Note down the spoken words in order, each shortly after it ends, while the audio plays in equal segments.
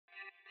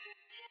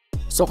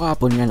So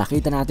kahapon nga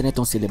nakita natin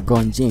itong si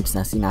LeBron James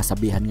na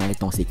sinasabihan nga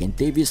itong si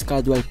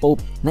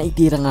Caldwell-Pope na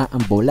itira nga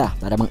ang bola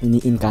para bang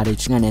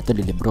ini-encourage nga neto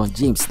ni LeBron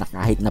James na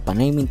kahit na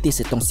panay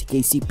mintis itong si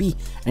KCP,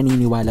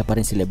 naniniwala pa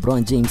rin si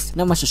LeBron James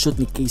na masushoot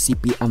ni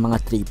KCP ang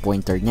mga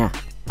 3-pointer niya.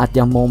 At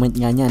yung moment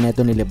nga niya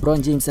neto ni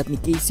LeBron James at ni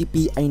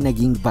KCP ay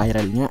naging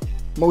viral nga.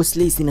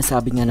 Mostly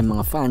sinasabi nga ng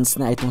mga fans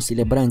na itong si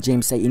LeBron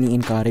James ay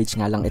ini-encourage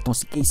nga lang itong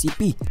si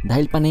KCP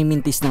dahil panay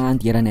mintis na nga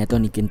ang tira neto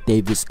ni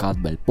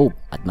Caldwell-Pope.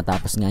 At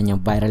matapos nga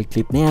niyang viral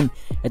clip na yan,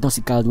 itong si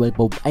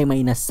Caldwell-Pope ay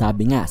may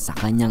nasabi nga sa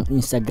kanyang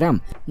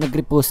Instagram.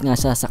 Nag-repost nga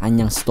siya sa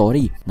kanyang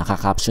story.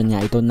 Nakaka-caption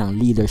niya ito ng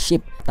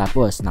leadership.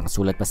 Tapos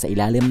nakasulat pa sa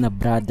ilalim na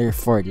brother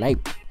for life.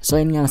 So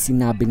yun nga ang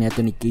sinabi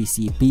neto ni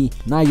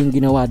KCP na yung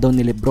ginawa daw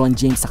ni LeBron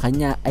James sa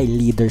kanya ay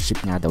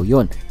leadership nga daw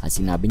yon. At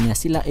sinabi niya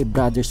sila ay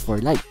brothers for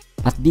life.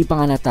 At di pa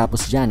nga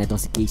natapos dyan, itong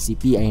si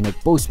KCP ay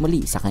nag-post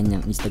muli sa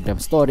kanyang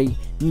Instagram story.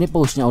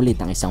 Nipost niya ulit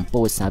ang isang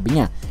post, sabi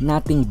niya,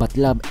 nothing but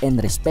love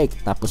and respect.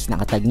 Tapos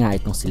nakatag nga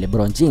itong si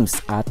LeBron James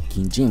at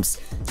King James.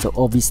 So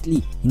obviously,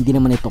 hindi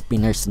naman ito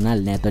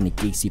pinersonal neto ni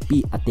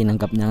KCP at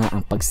tinanggap na nga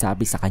ang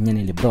pagsabi sa kanya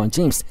ni LeBron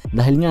James.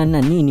 Dahil nga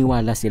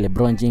naniniwala si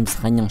LeBron James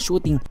sa kanyang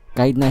shooting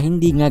kahit na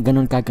hindi nga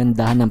ganun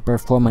kagandahan ng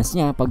performance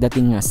niya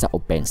pagdating nga sa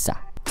opensa.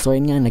 So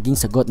yun nga naging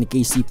sagot ni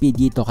KCP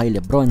dito kay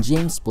LeBron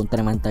James. Punta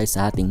naman tayo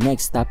sa ating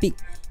next topic.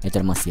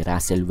 Ito naman si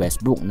Russell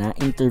Westbrook na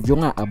interview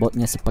nga about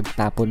nga sa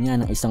pagtapon nga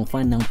ng isang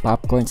fan ng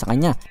popcorn sa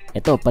kanya.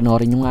 Ito,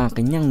 panoorin nyo nga ang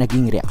kanyang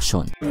naging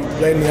reaksyon.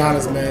 Blatantly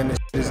honest, man,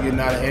 this is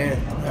getting out of hand,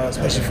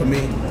 especially for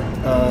me.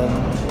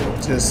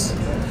 Just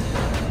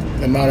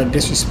the amount of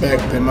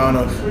disrespect, the amount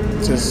of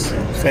just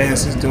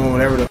fans just doing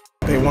whatever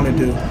they want to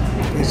do.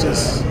 It's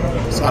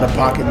out of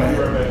pocket, man.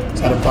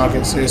 It's out of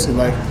pocket, seriously,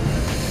 like.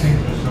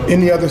 In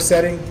the other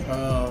setting,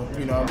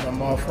 you know, I'm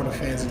all for the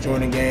fans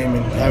enjoying the game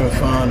and having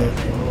fun, and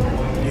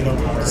you know,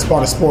 it's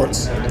part of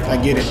sports.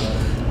 I get it,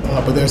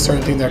 but there's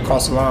certain things that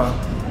cross the line.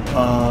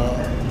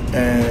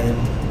 And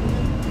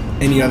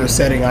any other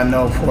setting, I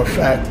know for a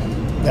fact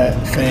that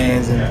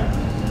fans and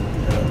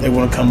they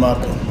wouldn't come up.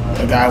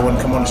 A guy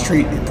wouldn't come on the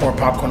street and pour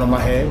popcorn on my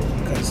head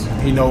because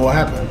he know what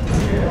happened.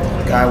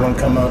 A guy wouldn't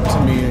come up to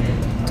me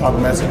and talk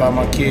mess about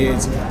my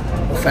kids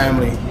or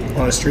family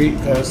on the street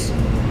because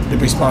the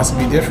response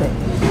will be different.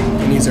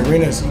 In these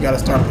arenas, you gotta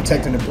start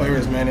protecting the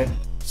players, man.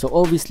 So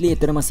obviously,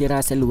 ito naman si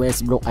Russell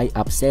Westbrook ay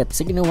upset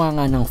sa ginawa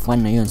nga ng fan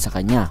na yun sa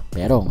kanya.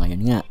 Pero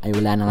ngayon nga ay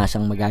wala na nga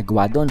siyang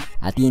magagawa doon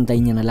at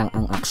hihintayin niya na lang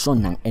ang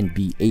aksyon ng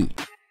NBA.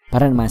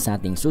 Para naman sa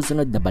ating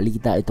susunod na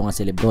balita, ito nga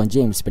si LeBron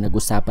James,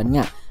 pinag-usapan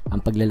nga ang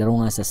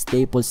paglalaro nga sa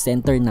Staples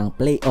Center ng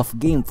playoff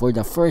game for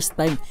the first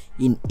time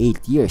in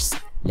 8 years.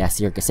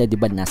 Last year kasi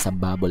diba nasa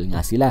bubble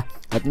nga sila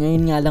at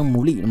ngayon nga lang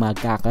muli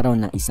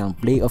magkakaroon ng isang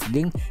playoff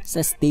game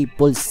sa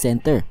Staples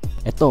Center.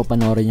 Ito,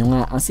 panoorin nyo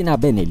nga ang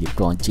sinabi ni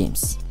LeBron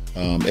James.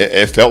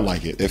 It felt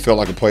like it. It felt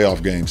like a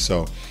playoff game.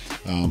 So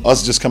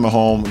us just coming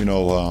home,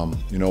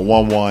 1-1,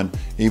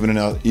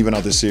 even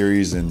out the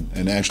series, and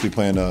actually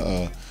playing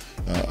a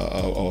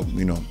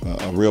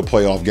real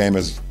playoff game,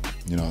 as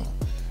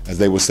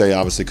they would say,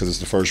 obviously, because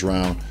it's the first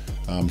round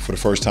for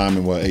the first time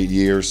in 8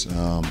 years.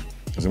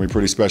 It's gonna be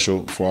pretty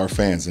special for our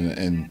fans,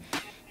 and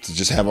to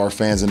just have our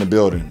fans in the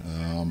building.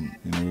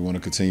 We want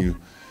to continue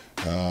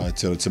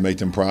to make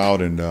them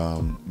proud, and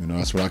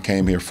that's what I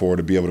came here for,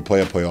 to be able to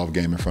play a playoff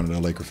game in front of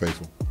the Laker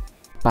faithful.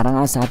 Para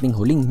nga sa ating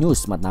huling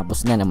news,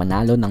 matapos nga na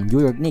manalo ng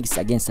New York Knicks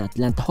against sa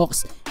Atlanta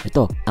Hawks,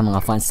 ito, ang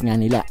mga fans nga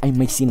nila ay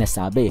may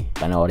sinasabi.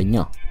 Panoorin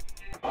nyo.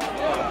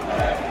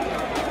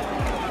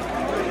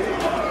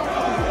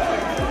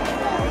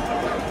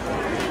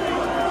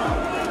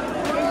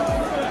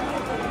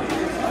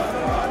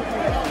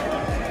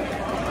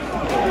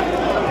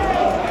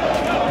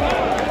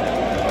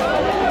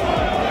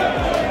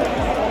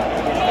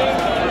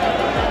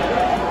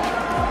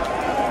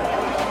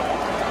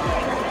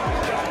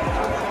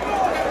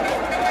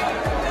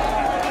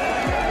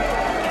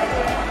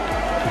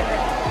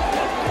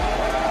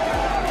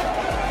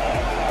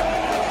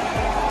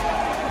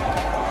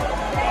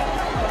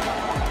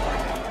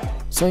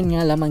 So yun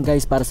nga lamang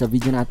guys para sa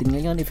video natin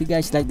ngayon. If you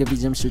guys like the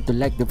video, make sure to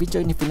like the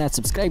video, and if you're not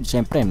subscribed,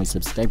 syempre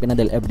mag-subscribe ka na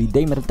dahil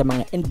everyday meron tayong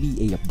mga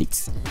NBA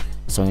updates.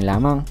 So yun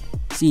lamang,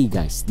 see you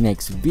guys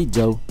next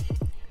video.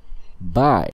 Bye!